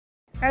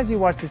As you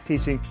watch this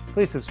teaching,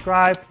 please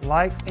subscribe,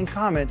 like, and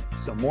comment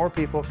so more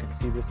people can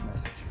see this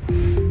message.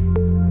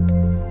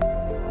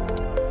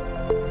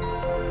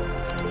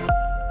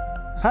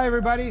 Hi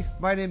everybody,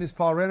 my name is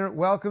Paul Renner.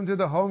 Welcome to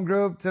the home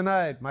group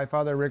tonight. My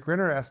father Rick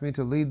Renner asked me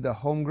to lead the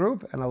home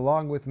group, and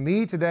along with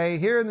me today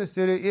here in the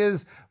studio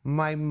is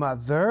my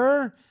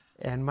mother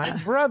and my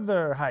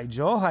brother. Hi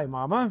Joel, hi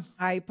Mama.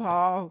 Hi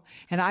Paul,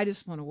 and I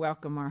just want to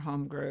welcome our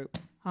home group.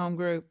 Home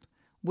group,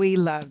 we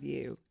love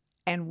you,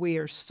 and we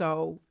are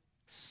so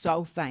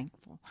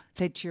thankful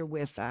that you're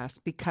with us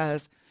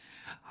because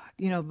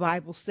the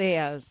Bible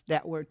says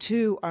that where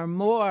two or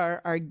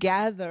more are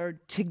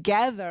gathered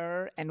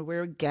together, and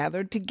we're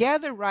gathered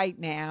together right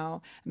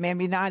now,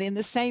 maybe not in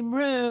the same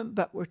room,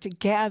 but we're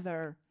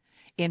together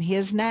in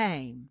His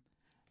name,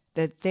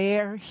 that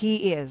there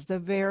He is, the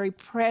very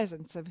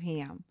presence of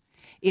Him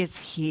is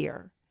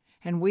here.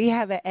 And we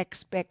have an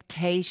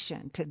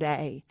expectation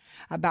today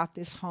about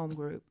this home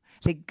group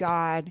that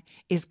God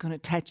is going to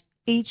touch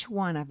each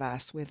one of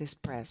us with His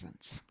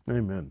presence.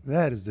 Amen.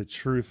 That is the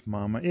truth,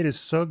 Mama. It is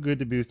so good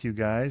to be with you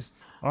guys.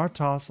 Our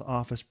Tulsa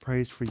office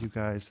prays for you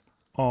guys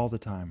all the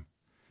time.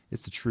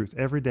 It's the truth.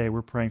 Every day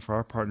we're praying for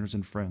our partners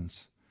and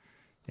friends.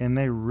 And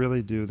they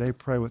really do. They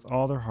pray with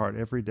all their heart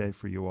every day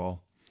for you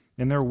all.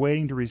 And they're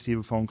waiting to receive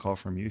a phone call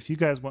from you. If you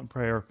guys want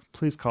prayer,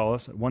 please call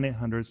us at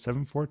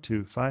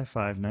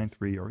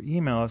 1-800-742-5593 or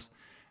email us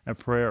at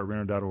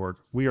prayer@renner.org.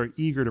 We are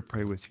eager to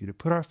pray with you, to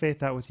put our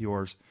faith out with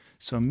yours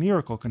so a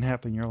miracle can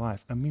happen in your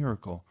life. A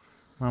miracle.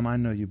 Mom, I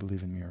know you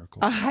believe in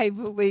miracles. I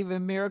believe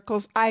in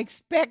miracles. I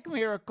expect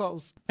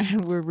miracles.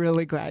 And we're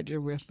really glad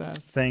you're with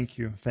us. Thank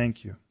you.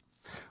 Thank you.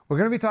 We're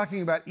going to be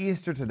talking about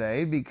Easter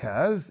today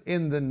because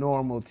in the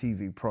normal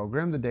TV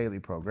program, the daily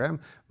program,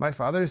 my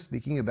father is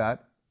speaking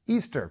about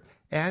Easter.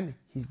 And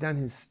he's done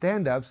his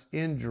stand-ups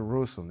in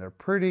Jerusalem. They're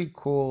pretty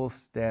cool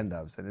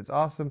stand-ups. And it's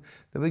awesome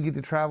that we get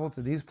to travel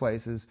to these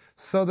places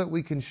so that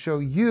we can show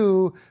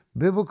you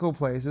biblical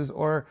places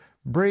or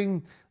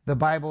bring the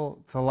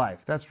Bible to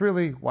life. That's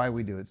really why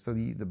we do it. So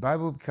the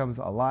Bible becomes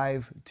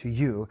alive to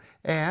you.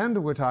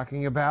 And we're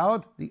talking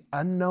about the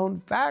unknown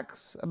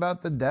facts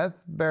about the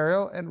death,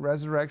 burial, and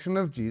resurrection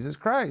of Jesus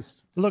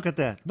Christ. Look at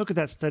that. Look at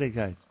that study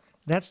guide.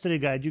 That study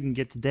guide you can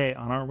get today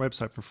on our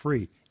website for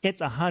free.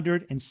 It's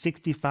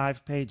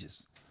 165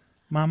 pages.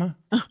 Mama,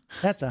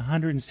 that's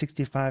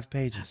 165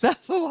 pages.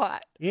 That's a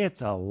lot.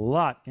 It's a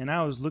lot. And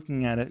I was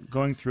looking at it,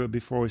 going through it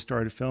before we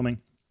started filming,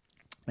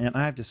 and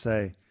I have to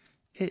say,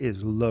 it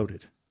is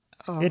loaded.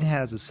 Oh. It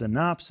has a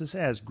synopsis, it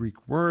has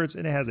Greek words,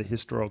 it has a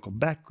historical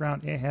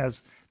background, it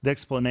has the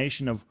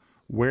explanation of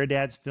where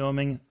Dad's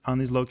filming on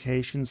these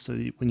locations, so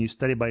when you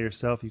study by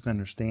yourself, you can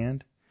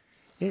understand.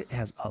 It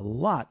has a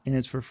lot, and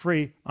it's for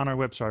free on our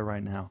website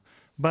right now.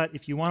 But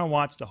if you want to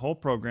watch the whole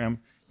program,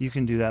 you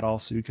can do that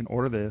also. You can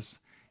order this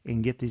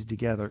and get these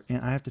together.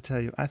 And I have to tell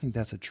you, I think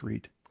that's a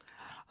treat.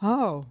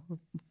 Oh,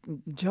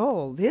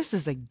 Joel, this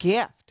is a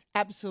gift.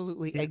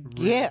 Absolutely a gift.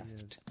 Really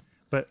is.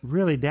 But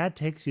really, Dad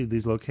takes you to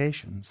these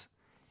locations,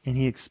 and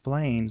he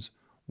explains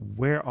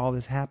where all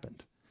this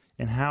happened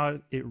and how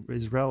it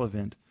is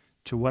relevant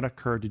to what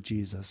occurred to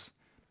Jesus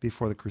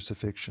before the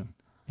crucifixion.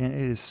 And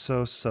it is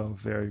so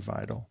very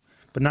vital.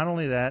 But not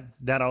only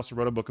that, Dad also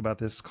wrote a book about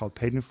this called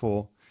Paid in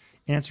Full.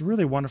 And it's a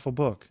really wonderful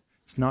book.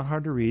 It's not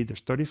hard to read. There's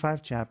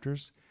 35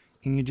 chapters,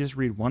 and you just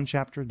read one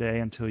chapter a day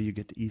until you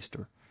get to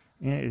Easter.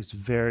 And it is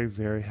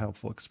very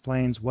helpful. It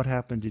explains what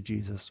happened to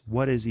Jesus,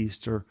 what is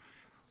Easter,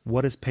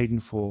 what is Paid in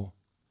Full.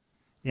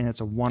 And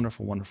it's a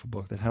wonderful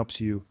book that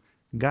helps you,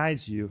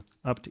 guides you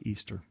up to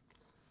Easter.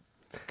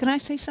 Can I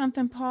say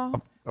something,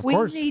 Paul? Of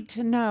course. We need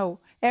to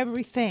know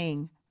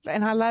everything.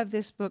 And I love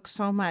this book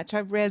so much.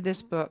 I've read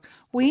this book.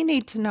 We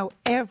need to know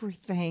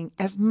everything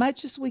as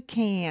much as we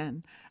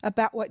can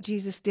about what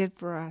Jesus did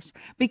for us,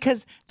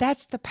 because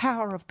that's the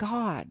power of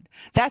God.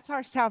 That's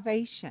our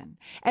salvation.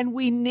 And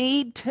we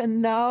need to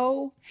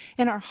know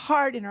in our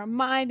heart, in our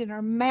mind, in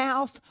our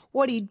mouth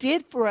what He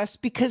did for us,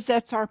 because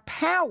that's our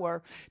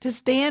power to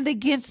stand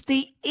against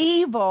the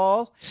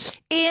evil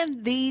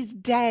in these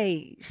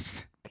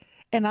days.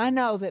 And I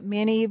know that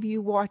many of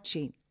you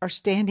watching are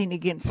standing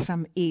against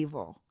some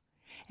evil.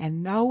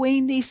 And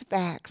knowing these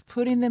facts,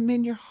 putting them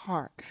in your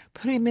heart,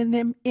 putting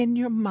them in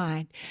your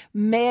mind,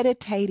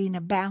 meditating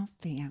about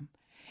them,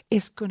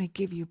 is going to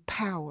give you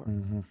power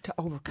to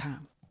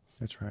overcome.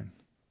 That's right.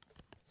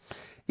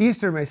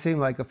 Easter may seem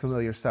like a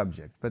familiar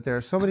subject, but there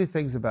are so many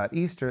things about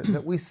Easter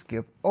that we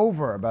skip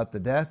over, about the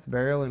death,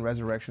 burial, and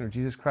resurrection of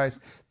Jesus Christ,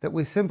 that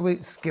we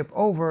simply skip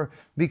over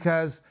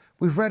because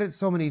we've read it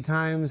so many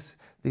times.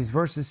 These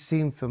verses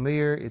seem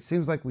familiar. It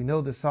seems like we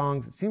know the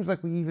songs. It seems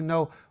like we even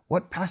know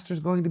what pastor's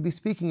going to be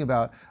speaking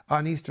about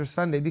on Easter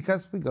Sunday,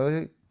 because we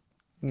go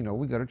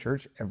to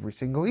church every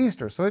single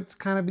Easter. So it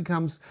kind of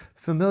becomes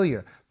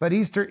familiar. But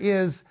Easter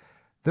is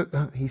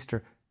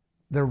the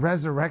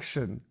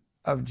resurrection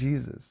of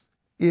Jesus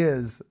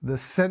is the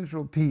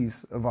central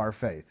piece of our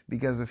faith,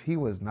 because if He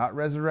was not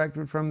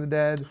resurrected from the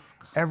dead,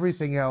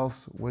 everything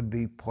else would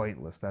be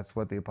pointless. That's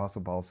what the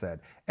Apostle Paul said.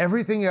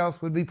 Everything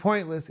else would be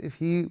pointless if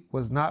he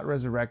was not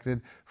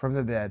resurrected from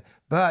the dead.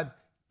 But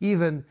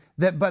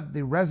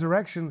the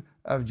resurrection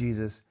of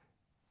Jesus,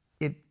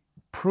 it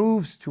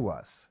proves to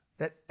us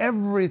that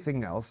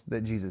everything else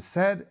that Jesus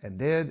said and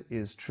did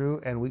is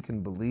true, and we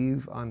can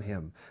believe on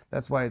him.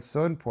 That's why it's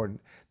so important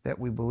that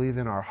we believe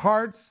in our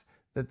hearts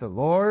that the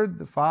Lord,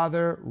 the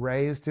Father,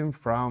 raised him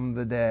from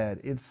the dead.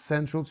 It's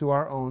central to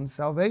our own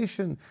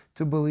salvation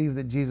to believe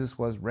that Jesus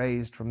was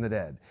raised from the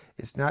dead.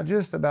 It's not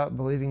just about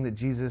believing that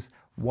Jesus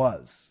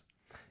was.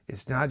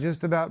 It's not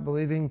just about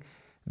believing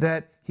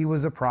that he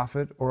was a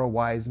prophet or a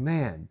wise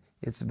man.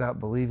 It's about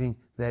believing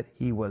that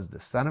he was the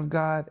Son of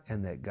God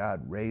and that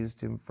God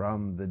raised him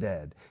from the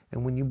dead.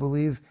 And when you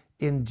believe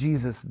in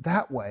Jesus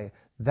that way,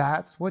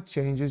 that's what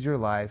changes your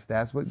life.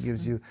 That's what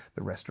gives you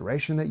the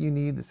restoration that you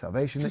need, the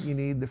salvation that you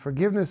need, the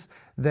forgiveness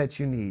that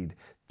you need.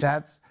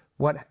 That's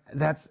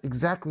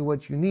exactly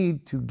what you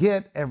need to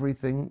get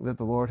everything that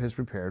the Lord has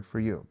prepared for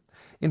you.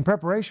 In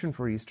preparation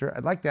for Easter,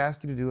 I'd like to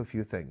ask you to do a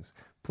few things.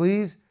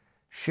 Please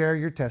share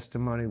your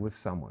testimony with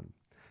someone,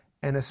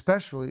 and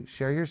especially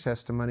share your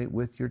testimony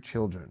with your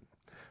children.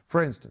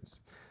 For instance,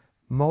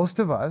 most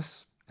of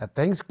us at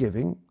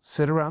Thanksgiving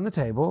sit around the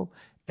table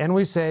and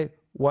we say,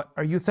 "What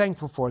are you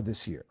thankful for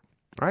this year?"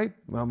 Right?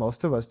 Well,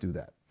 most of us do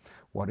that.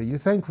 What are you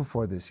thankful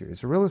for this year?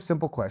 It's a really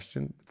simple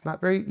question. It's not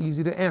very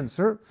easy to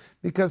answer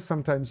because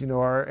sometimes,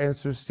 our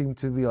answers seem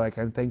to be like,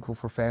 I'm thankful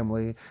for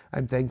family,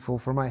 I'm thankful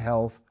for my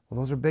health. Well,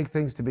 those are big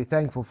things to be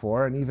thankful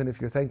for, and even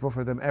if you're thankful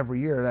for them every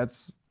year,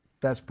 that's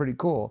pretty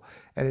cool,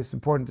 and it's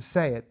important to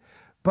say it.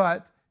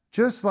 But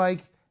just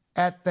like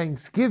at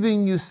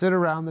Thanksgiving, you sit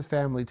around the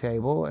family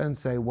table and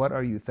say, what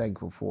are you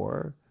thankful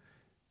for?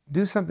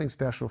 Do something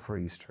special for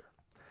Easter.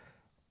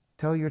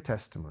 Tell your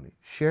testimony.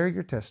 Share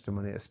your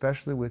testimony,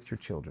 especially with your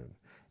children.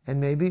 And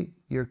maybe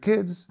your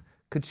kids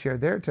could share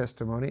their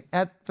testimony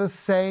at the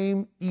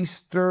same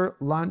Easter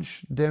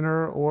lunch,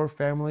 dinner, or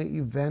family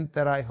event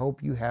that I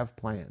hope you have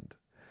planned.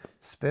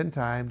 Spend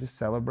time to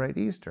celebrate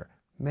Easter.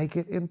 Make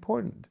it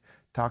important.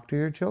 Talk to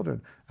your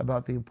children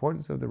about the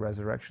importance of the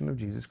resurrection of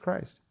Jesus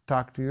Christ.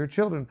 Talk to your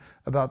children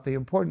about the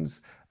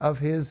importance of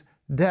his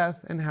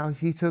death and how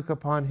he took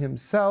upon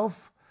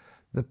himself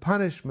the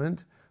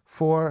punishment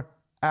for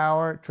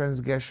our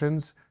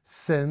transgressions,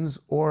 sins,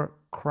 or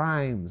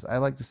crimes. I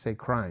like to say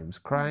crimes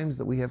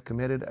that we have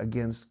committed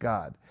against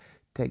God.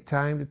 Take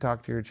time to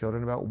talk to your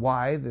children about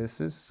why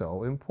this is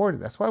so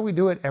important. That's why we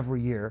do it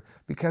every year,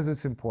 because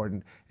it's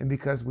important and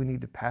because we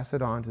need to pass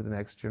it on to the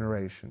next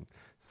generation.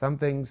 Some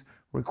things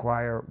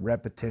require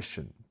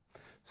repetition.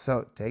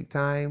 So take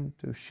time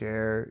to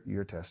share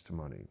your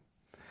testimony.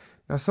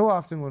 Now, so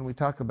often when we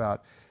talk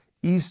about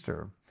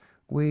Easter,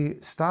 we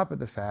stop at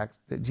the fact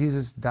that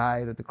Jesus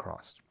died at the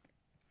cross.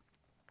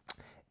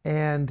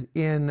 And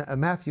in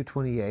Matthew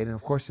 28, and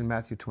of course in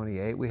Matthew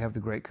 28, we have the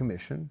Great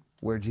Commission,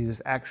 where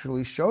Jesus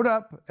actually showed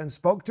up and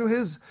spoke to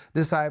his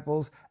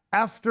disciples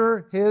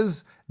after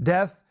his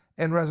death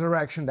and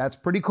resurrection. That's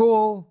pretty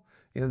cool.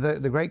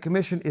 The Great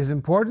Commission is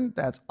important.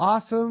 That's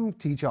awesome.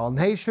 Teach all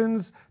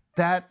nations.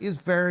 That is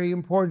very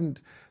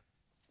important.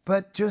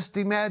 But just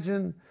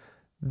imagine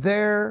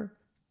their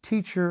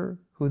teacher,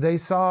 who they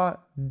saw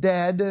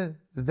dead,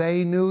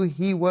 they knew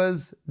he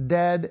was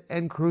dead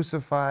and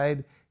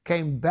crucified,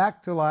 came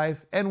back to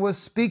life and was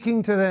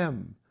speaking to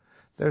them.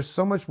 There's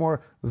so much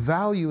more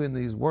value in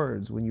these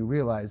words when you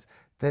realize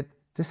that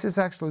this is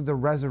actually the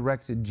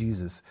resurrected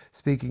Jesus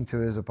speaking to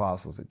his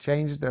apostles. It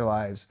changes their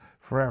lives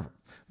forever.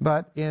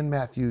 But in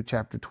Matthew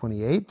chapter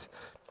 28,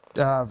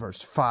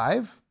 verse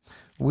 5,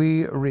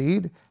 we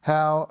read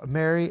how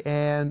Mary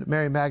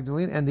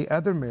Magdalene and the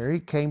other Mary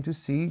came to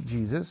see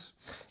Jesus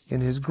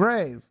in his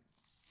grave.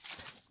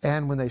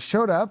 And when they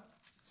showed up,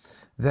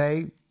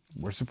 they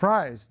were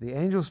surprised.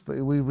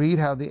 We read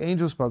how the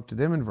angel spoke to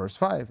them in verse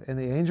 5. And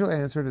the angel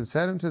answered and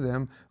said unto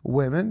them,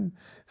 Women,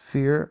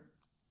 fear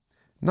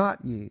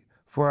not ye,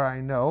 for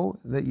I know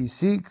that ye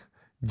seek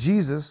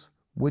Jesus,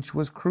 which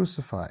was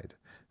crucified.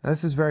 Now,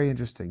 this is very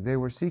interesting. They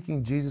were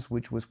seeking Jesus,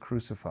 which was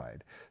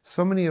crucified.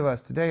 So many of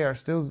us today are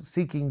still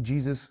seeking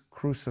Jesus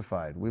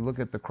crucified. We look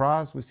at the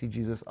cross, we see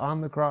Jesus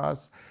on the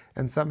cross,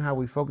 and somehow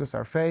we focus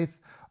our faith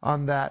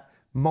on that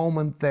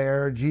moment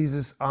there,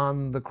 Jesus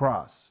on the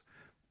cross.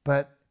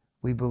 But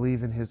we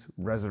believe in his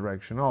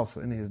resurrection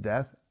also, in his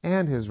death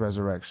and his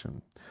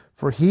resurrection.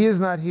 For he is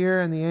not here,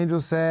 and the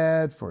angel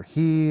said, for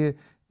he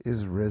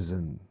is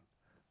risen.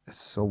 It's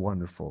so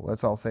wonderful.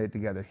 Let's all say it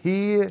together.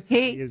 He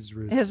is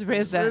risen. Is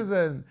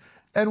risen.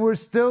 And we're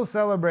still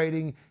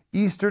celebrating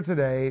Easter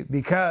today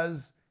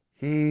because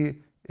he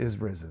is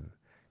risen.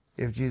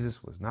 If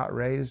Jesus was not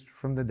raised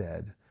from the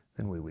dead,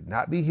 then we would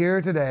not be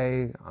here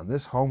today on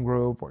this home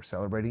group or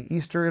celebrating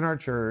Easter in our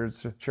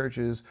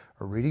churches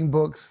or reading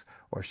books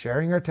or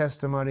sharing our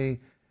testimony,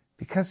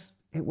 because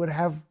it would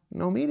have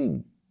no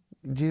meaning.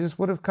 Jesus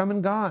would have come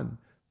and gone,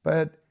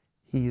 but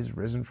he is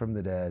risen from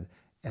the dead,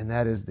 and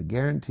that is the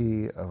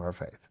guarantee of our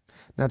faith.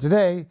 Now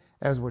today,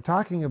 as we're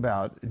talking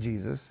about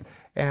Jesus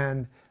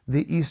and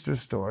the Easter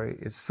story,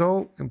 it's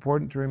so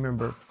important to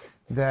remember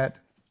that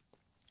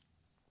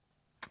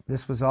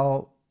this was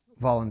all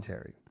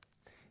voluntary.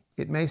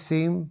 It may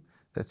seem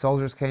that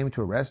soldiers came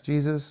to arrest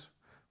Jesus,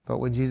 but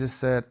when Jesus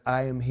said,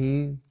 "I am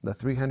he," the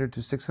 300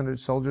 to 600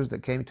 soldiers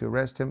that came to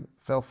arrest him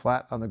fell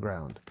flat on the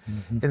ground.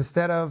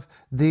 Instead of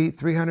the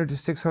 300 to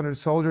 600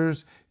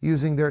 soldiers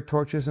using their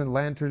torches and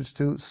lanterns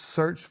to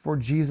search for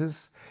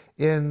Jesus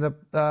in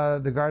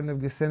the Garden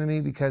of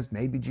Gethsemane because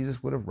maybe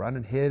Jesus would have run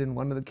and hid in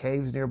one of the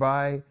caves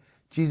nearby,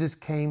 Jesus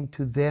came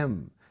to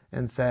them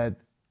and said,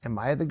 "Am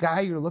I the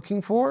guy you're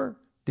looking for?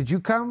 Did you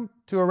come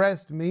to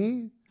arrest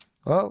me?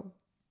 Well,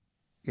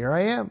 here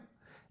I am."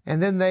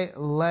 And then they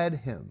led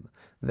him.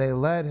 They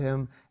led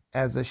him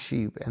as a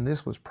sheep. And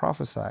this was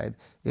prophesied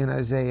in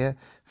Isaiah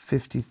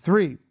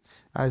 53.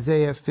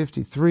 Isaiah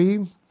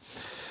 53,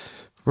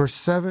 verse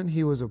 7,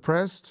 "He was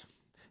oppressed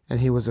and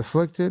he was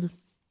afflicted,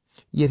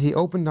 yet he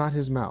opened not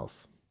his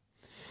mouth.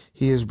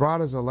 He is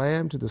brought as a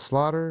lamb to the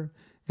slaughter,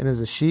 and as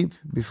a sheep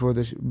before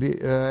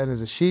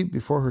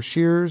her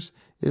shearers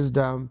is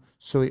dumb,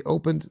 so he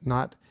opened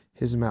not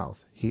his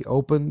mouth." He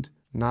opened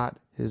not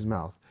his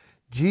mouth.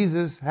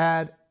 Jesus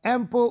had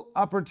ample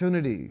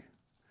opportunity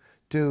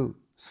to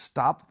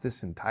stop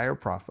this entire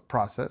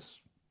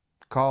process,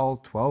 call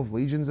 12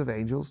 legions of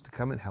angels to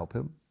come and help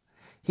him.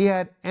 He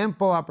had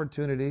ample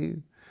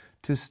opportunity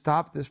to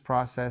stop this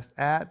process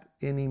at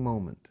any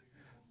moment,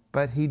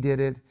 but he did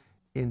it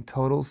in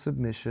total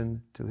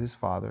submission to his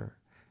Father,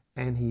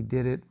 and he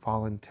did it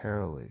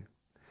voluntarily.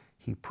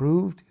 He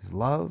proved his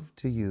love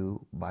to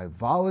you by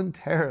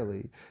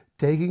voluntarily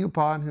taking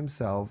upon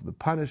himself the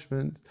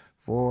punishment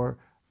for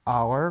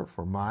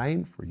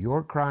mine, for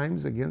your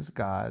crimes against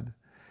God,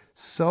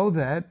 so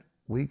that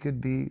we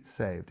could be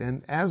saved.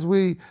 And as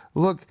we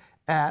look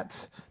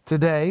at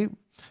today,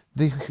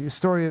 the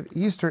story of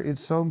Easter,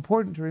 it's so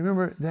important to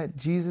remember that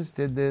Jesus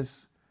did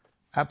this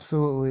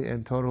absolutely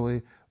and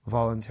totally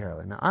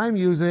voluntarily. Now, I'm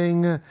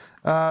using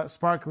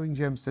Sparkling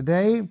Gems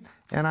today,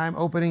 and I'm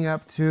opening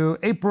up to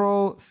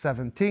April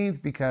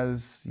 17th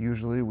because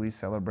usually we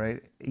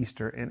celebrate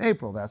Easter in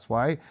April. That's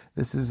why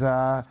this is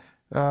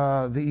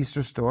the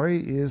Easter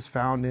story is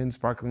found in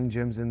Sparkling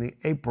Gems in the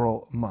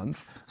April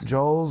month.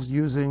 Joel's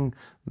using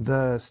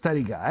the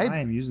study guide. I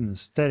am using the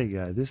study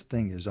guide. This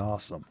thing is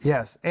awesome.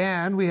 Yes,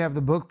 and we have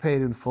the book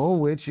Paid in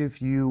Full, which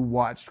if you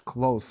watched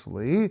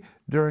closely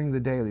during the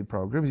daily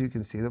programs, you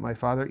can see that my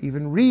father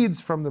even reads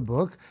from the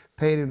book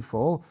Paid in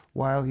Full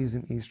while he's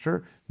in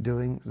Easter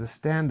doing the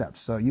stand-up.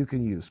 So you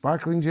can use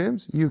Sparkling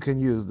Gems, you can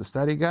use the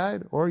study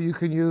guide, or you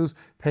can use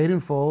Paid in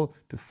Full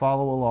to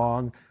follow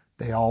along.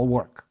 They all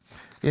work.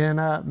 In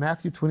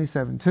Matthew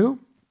 27:2,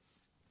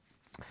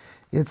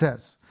 it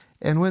says,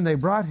 "And when they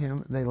brought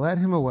him, they led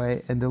him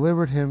away and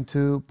delivered him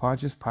to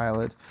Pontius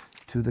Pilate,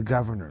 to the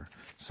governor."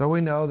 So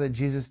we know that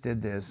Jesus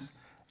did this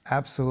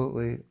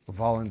absolutely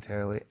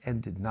voluntarily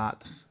and did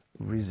not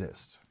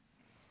resist.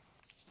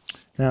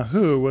 Now,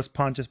 who was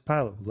Pontius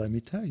Pilate? Let me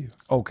tell you.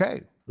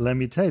 Okay. Let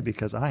me tell you,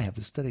 because I have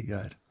the study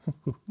guide.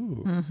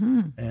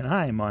 And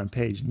I am on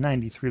page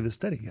 93 of the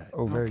study guide.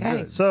 Oh, very Okay.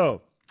 good.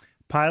 So,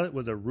 Pilate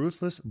was a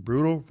ruthless,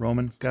 brutal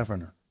Roman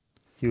governor.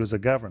 He was a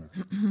governor.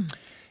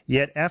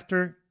 Yet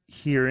after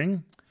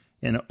hearing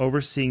and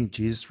overseeing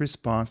Jesus'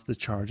 response to the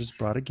charges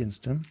brought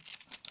against him,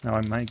 now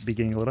I might be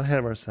getting a little ahead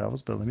of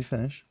ourselves, but let me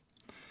finish.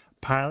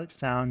 Pilate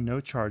found no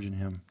charge in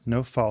him,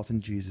 no fault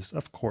in Jesus,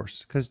 of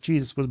course, because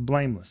Jesus was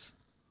blameless.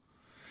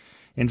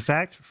 In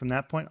fact, from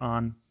that point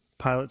on,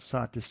 Pilate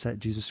sought to set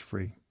Jesus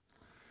free.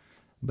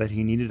 But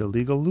he needed a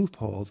legal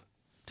loophole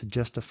to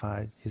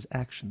justify his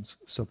actions.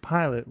 So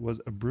Pilate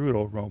was a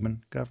brutal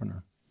Roman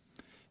governor.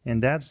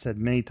 And Dad said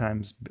many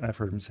times, I've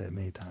heard him say it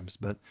many times,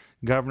 but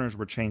governors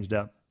were changed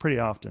up pretty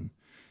often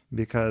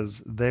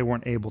because they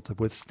weren't able to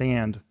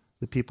withstand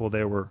the people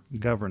they were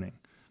governing.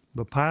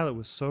 But Pilate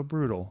was so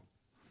brutal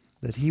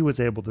that he was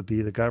able to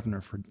be the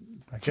governor for,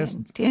 I guess,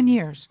 10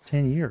 years.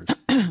 10 years.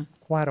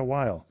 Quite a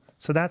while.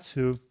 So that's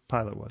who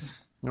Pilate was.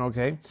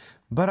 Okay.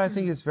 But I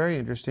think it's very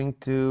interesting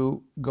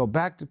to go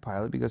back to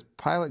Pilate because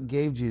Pilate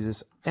gave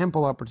Jesus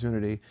ample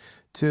opportunity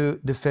to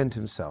defend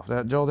himself.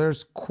 Now, Joel,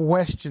 there's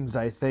questions,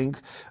 I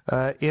think,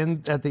 at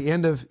the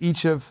end of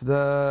each of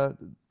the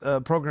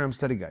program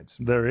study guides.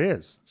 There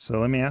is. So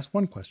let me ask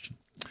one question.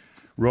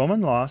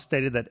 Roman law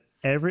stated that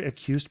every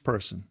accused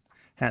person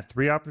had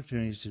 3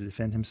 opportunities to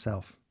defend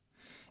himself.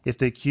 If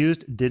the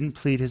accused didn't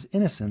plead his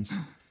innocence,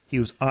 he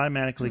was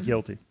automatically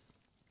guilty.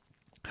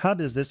 How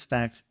does this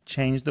fact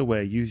change the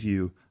way you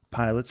view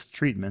Pilate's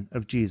treatment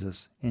of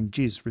Jesus and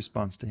Jesus'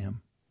 response to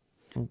him?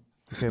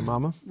 Okay,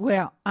 Mama?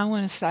 Well, I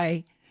want to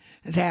say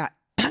that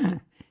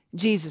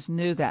Jesus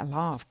knew that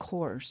law, of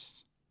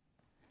course.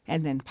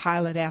 And then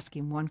Pilate asked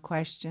him one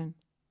question.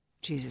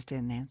 Jesus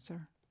didn't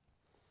answer.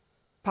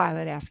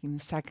 Pilate asked him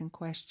the second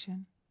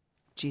question.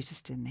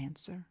 Jesus didn't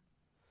answer.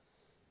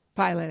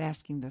 Pilate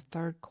asked him the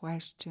third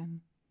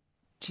question.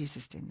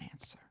 Jesus didn't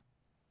answer.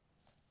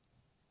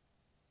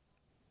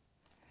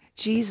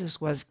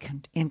 Jesus was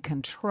in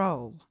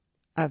control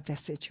of the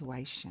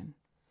situation.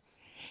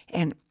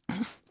 And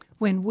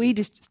when we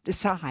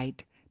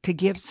decide to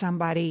give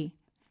somebody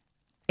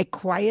a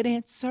quiet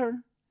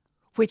answer,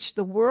 which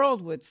the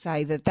world would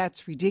say that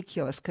that's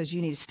ridiculous because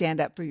you need to stand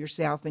up for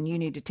yourself and you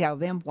need to tell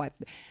them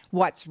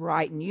what's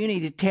right and you need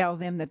to tell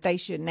them that they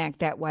shouldn't act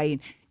that way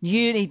and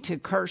you need to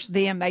curse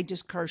them. They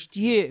just cursed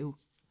you.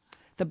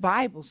 The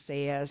Bible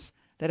says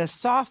that a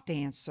soft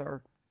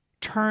answer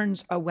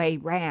turns away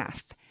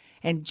wrath.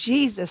 And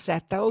Jesus,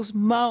 at those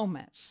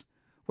moments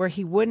where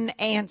he wouldn't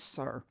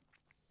answer,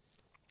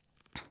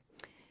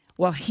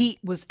 well, he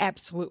was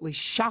absolutely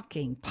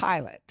shocking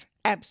Pilate.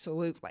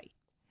 Absolutely.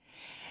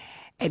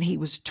 And he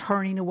was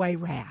turning away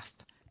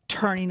wrath,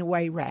 turning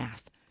away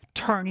wrath,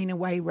 turning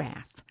away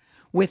wrath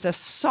with a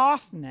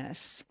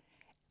softness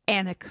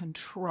and a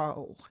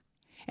control.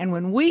 And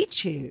when we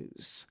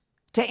choose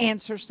to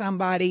answer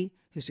somebody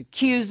who's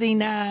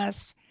accusing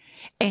us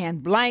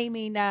and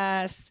blaming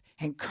us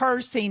and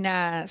cursing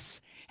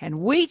us, and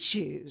we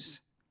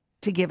choose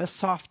to give a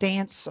soft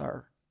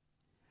answer,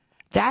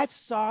 that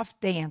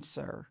soft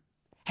answer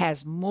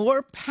has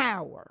more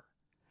power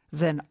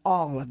than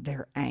all of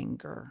their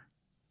anger.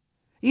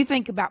 You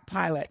think about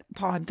Pilate.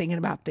 Paul, I'm thinking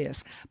about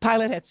this.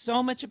 Pilate had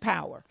so much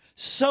power,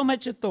 so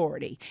much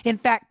authority. In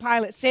fact,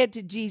 Pilate said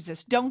to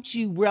Jesus, don't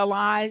you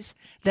realize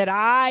that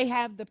I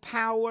have the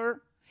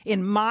power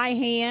in my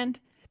hand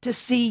to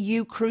see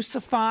you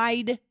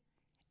crucified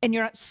and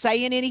you're not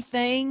saying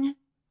anything?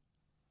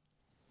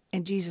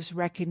 And Jesus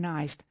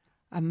recognized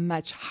a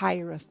much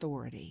higher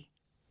authority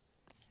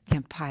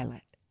than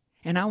Pilate.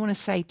 And I want to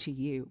say to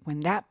you,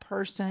 when that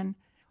person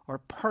or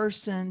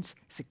persons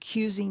is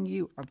accusing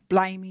you or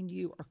blaming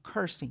you or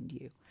cursing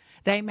you,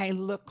 they may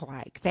look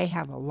like they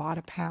have a lot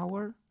of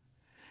power,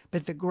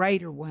 but the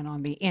greater one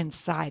on the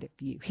inside of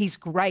you, he's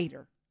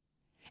greater.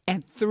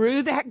 And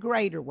through that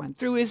greater one,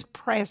 through his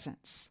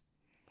presence,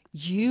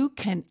 you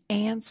can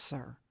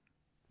answer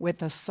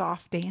with a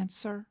soft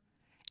answer,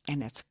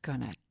 and it's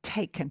going to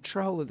take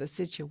control of the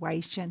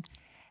situation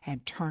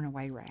and turn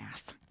away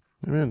wrath.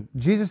 Amen.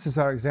 Jesus is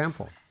our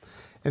example.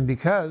 And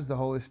because the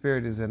Holy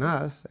Spirit is in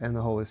us, and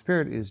the Holy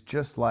Spirit is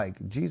just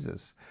like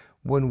Jesus,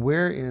 when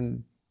we're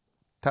in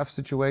tough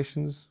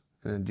situations,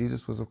 and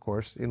Jesus was, of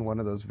course, in one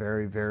of those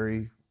very,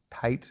 very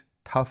tight,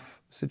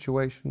 tough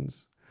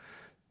situations.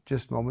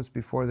 Just moments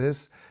before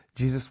this,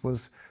 Jesus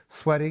was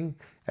sweating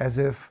as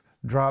if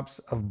drops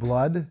of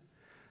blood.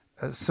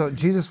 So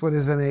Jesus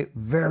was in a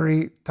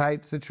very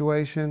tight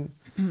situation.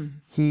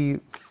 He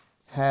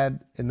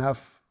had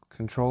enough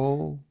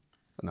control,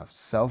 enough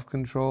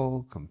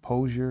self-control,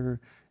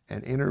 composure,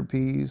 and inner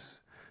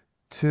peace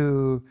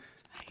to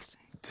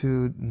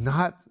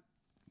not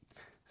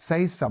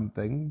say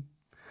something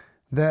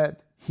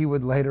that he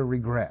would later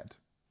regret.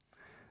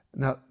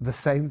 Now, the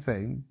same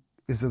thing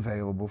is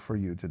available for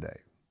you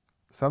today.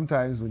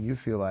 Sometimes when you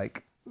feel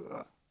like,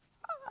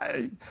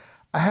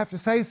 I have to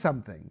say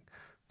something,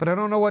 but I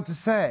don't know what to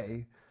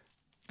say,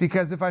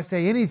 because if I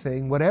say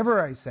anything, whatever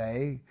I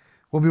say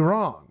will be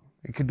wrong.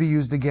 It could be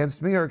used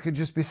against me, or it could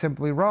just be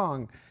simply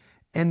wrong.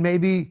 And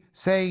maybe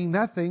saying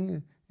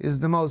nothing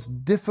is the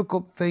most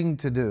difficult thing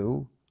to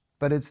do,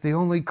 but it's the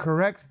only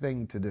correct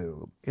thing to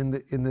do in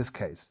this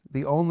case.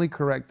 The only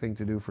correct thing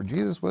to do for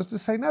Jesus was to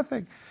say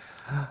nothing.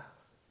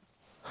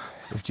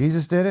 If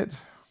Jesus did it,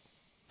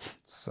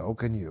 so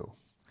can you.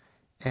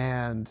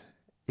 And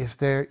if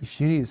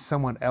you need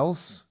someone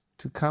else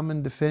to come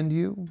and defend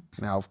you,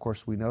 now of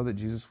course we know that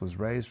Jesus was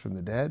raised from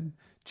the dead.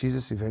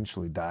 Jesus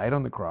eventually died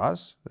on the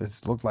cross.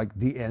 It looked like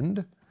the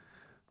end,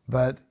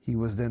 but he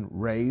was then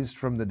raised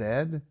from the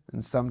dead.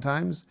 And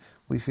sometimes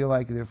we feel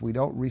like that if we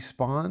don't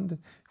respond,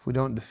 if we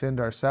don't defend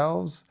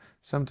ourselves,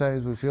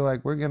 sometimes we feel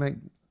like we're going to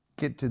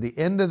get to the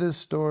end of this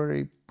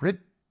story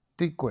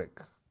pretty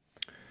quick.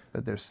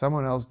 But there's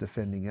someone else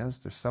defending us.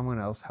 There's someone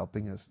else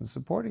helping us and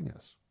supporting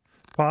us.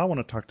 Paul, I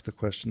want to talk to the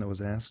question that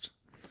was asked.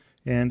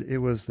 And it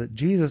was that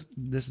Jesus,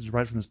 this is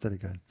right from the study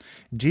guide,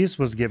 Jesus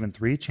was given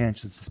 3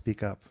 chances to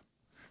speak up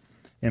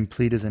and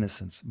plead his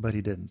innocence, but he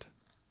didn't.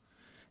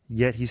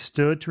 Yet he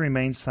stood to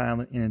remain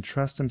silent and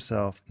entrust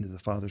himself into the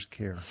Father's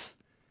care.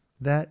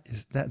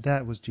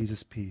 That was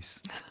Jesus'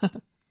 peace.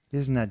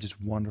 Isn't that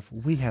just wonderful?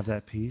 We have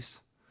that peace.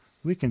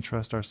 We can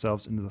trust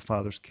ourselves into the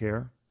Father's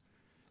care.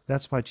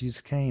 That's why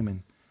Jesus came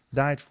and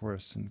died for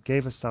us and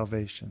gave us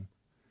salvation.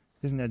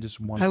 Isn't that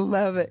just wonderful? I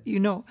love it. You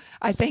know,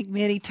 I think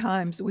many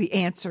times we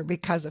answer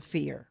because of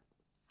fear.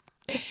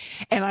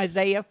 In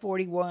Isaiah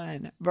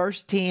 41,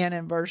 verse 10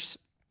 and verse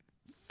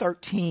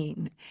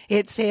 13,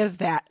 it says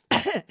that,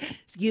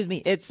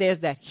 it says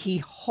that he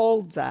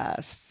holds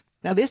us.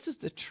 Now, this is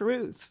the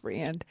truth,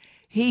 friend.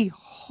 He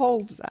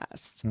holds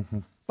us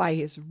by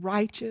his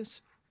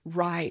righteous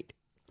right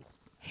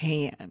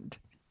hand.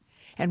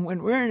 And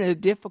when we're in a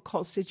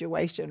difficult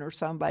situation or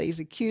somebody's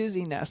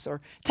accusing us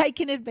or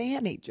taking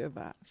advantage of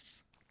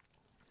us,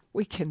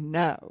 we can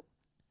know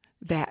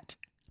that,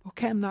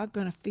 okay, I'm not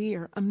going to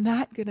fear. I'm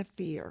not going to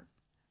fear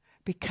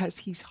because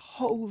he's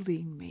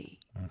holding me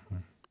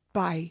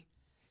by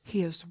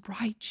his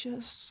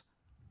righteous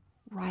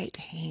right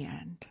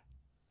hand.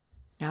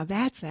 Now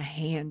that's a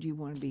hand you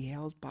want to be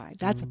held by.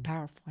 That's a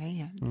powerful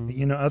hand.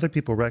 You know, other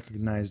people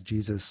recognize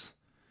Jesus,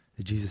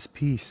 Jesus'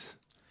 peace,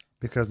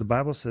 because the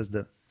Bible says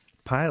that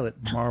Pilate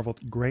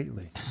marveled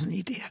greatly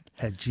He did.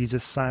 at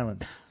Jesus'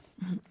 silence.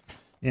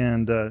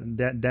 And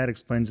that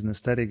explains in the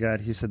study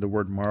guide, he said the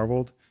word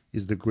marveled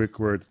is the Greek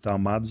word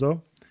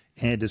thaumazo,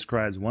 and it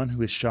describes one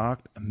who is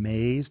shocked,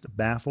 amazed,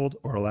 baffled,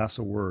 or a loss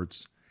of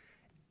words,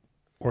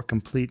 or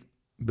complete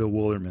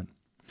bewilderment.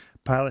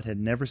 Pilate had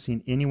never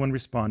seen anyone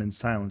respond in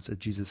silence as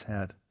Jesus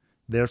had.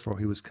 Therefore,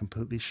 he was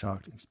completely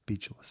shocked and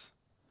speechless.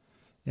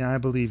 And I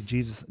believe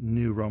Jesus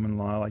knew Roman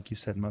law, like you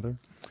said, Mother,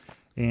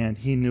 and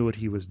he knew what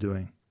he was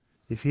doing.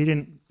 If he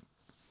didn't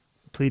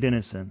plead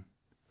innocent,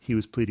 he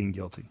was pleading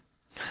guilty.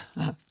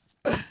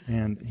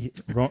 And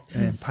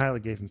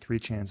Pilate gave him 3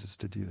 chances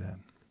to do that.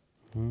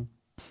 Mm-hmm.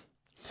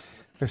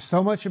 There's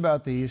so much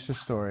about the Easter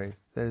story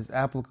that is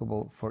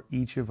applicable for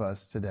each of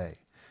us today.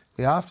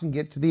 We often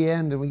get to the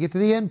end, and we get to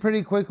the end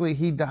pretty quickly.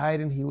 He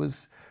died and he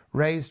was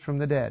raised from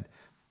the dead.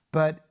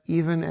 But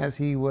even as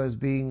he was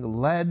being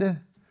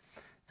led,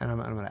 and I'm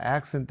going to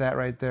accent that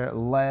right there,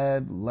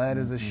 led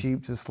as a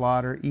sheep to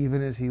slaughter,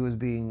 even as he was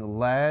being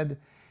led,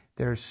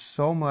 there's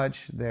so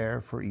much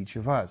there for each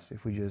of us.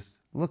 If we just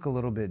look a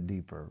little bit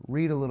deeper,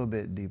 read a little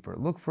bit deeper,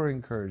 look for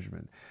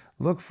encouragement,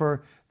 look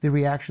for the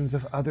reactions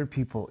of other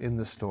people in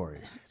the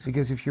story.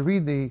 Because if you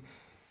read the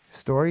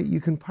story, you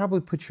can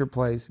probably put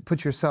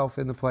yourself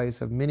in the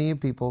place of many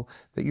people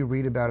that you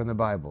read about in the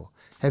Bible.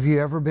 Have you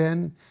ever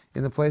been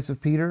in the place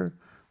of Peter,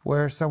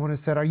 where someone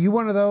has said, "Are you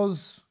one of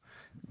those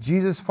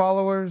Jesus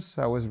followers?"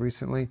 I was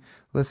recently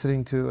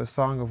listening to a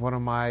song of one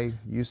of my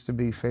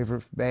used-to-be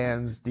favorite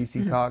bands,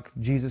 DC Talk,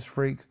 Jesus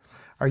Freak.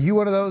 Are you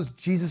one of those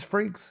Jesus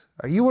freaks?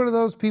 Are you one of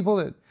those people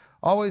that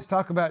always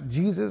talk about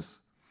Jesus?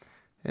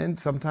 And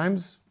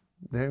sometimes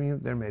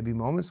there may be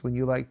moments when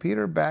you, like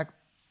Peter, back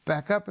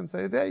up and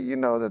say, "Hey, you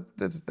know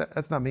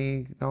that's not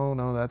me.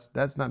 No,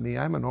 that's not me.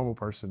 I'm a normal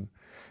person.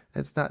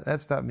 That's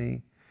not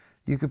me."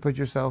 You could put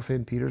yourself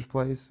in Peter's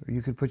place, or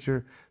you could put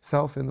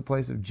yourself in the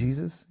place of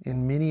Jesus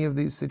in many of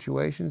these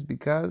situations,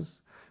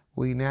 because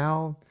we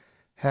now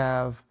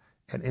have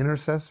an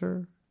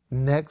intercessor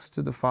next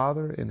to the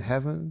Father in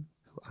heaven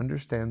who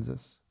understands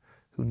us,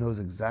 who knows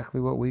exactly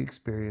what we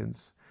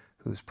experience,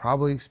 who's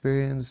probably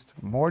experienced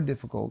more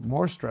difficult,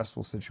 more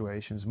stressful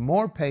situations,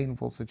 more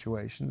painful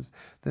situations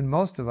than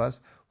most of us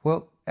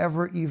will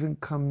ever even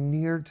come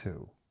near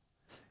to.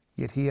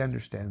 Yet he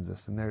understands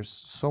us, and there's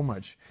so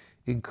much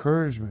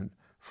encouragement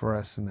for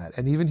us in that.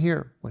 And even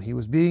here, when he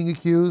was being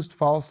accused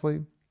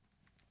falsely,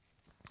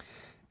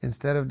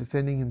 instead of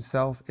defending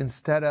himself,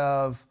 instead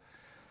of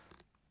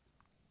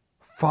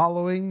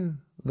following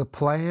the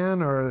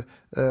plan or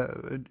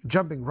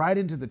jumping right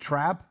into the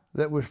trap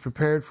that was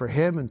prepared for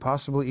him and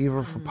possibly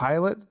even for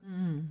Pilate,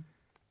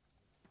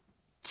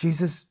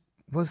 Jesus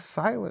was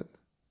silent,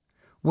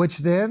 which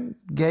then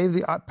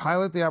gave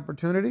Pilate the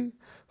opportunity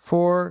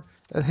for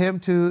him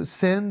to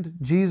send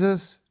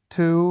Jesus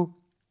to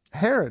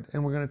Herod.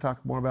 And we're going to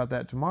talk more about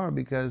that tomorrow,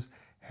 because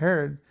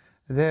Herod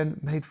then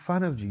made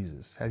fun of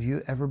Jesus. Have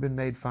you ever been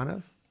made fun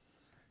of?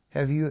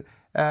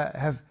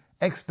 Have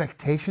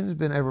expectations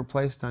been ever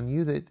placed on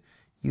you that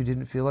you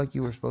didn't feel like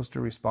you were supposed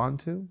to respond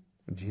to?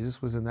 Jesus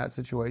was in that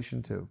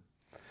situation too.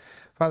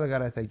 Father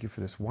God, I thank you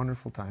for this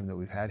wonderful time that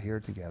we've had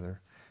here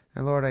together.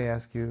 And Lord, I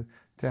ask you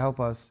to help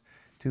us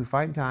to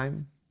find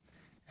time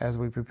as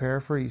we prepare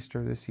for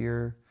Easter this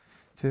year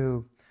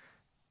to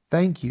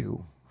thank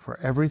you for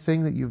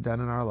everything that you've done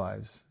in our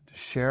lives, to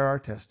share our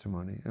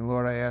testimony. And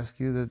Lord, I ask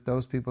you that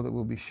those people that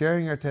we'll be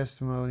sharing our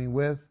testimony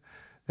with,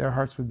 their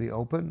hearts would be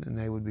open and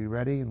they would be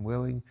ready and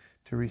willing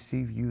to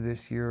receive you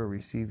this year, or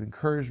receive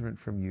encouragement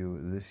from you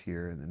this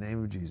year, in the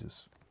name of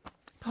Jesus.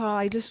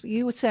 Paul,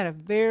 you said a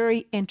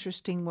very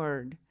interesting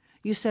word.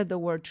 You said the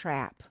word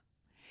trap.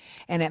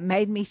 And it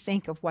made me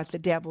think of what the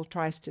devil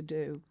tries to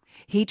do.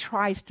 He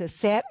tries to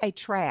set a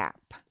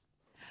trap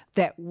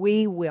that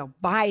we will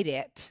bite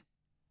it,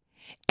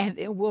 and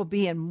it will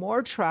be in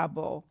more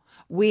trouble.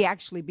 We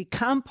actually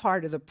become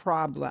part of the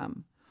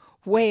problem,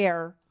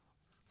 where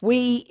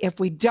if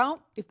we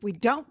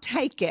don't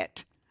take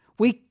it,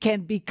 we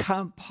can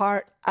become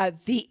part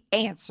of the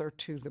answer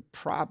to the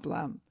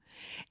problem.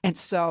 And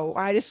so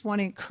I just want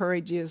to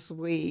encourage you as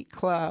we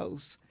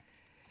close.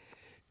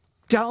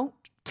 Don't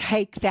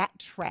take that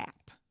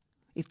trap.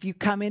 If you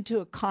come into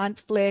a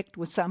conflict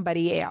with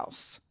somebody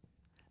else,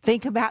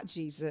 think about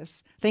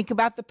Jesus. Think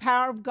about the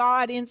power of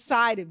God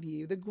inside of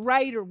you, the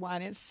greater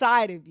one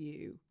inside of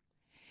you.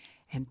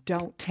 And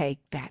don't take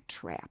that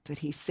trap that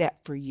he set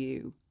for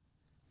you.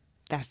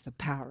 That's the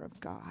power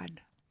of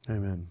God.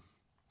 Amen.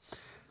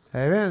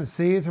 Amen.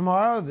 See you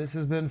tomorrow. This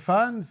has been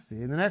fun. See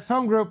you in the next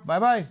home group.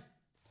 Bye-bye.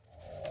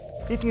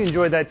 If you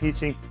enjoyed that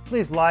teaching,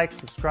 please like,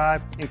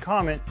 subscribe, and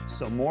comment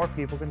so more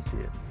people can see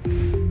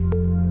it.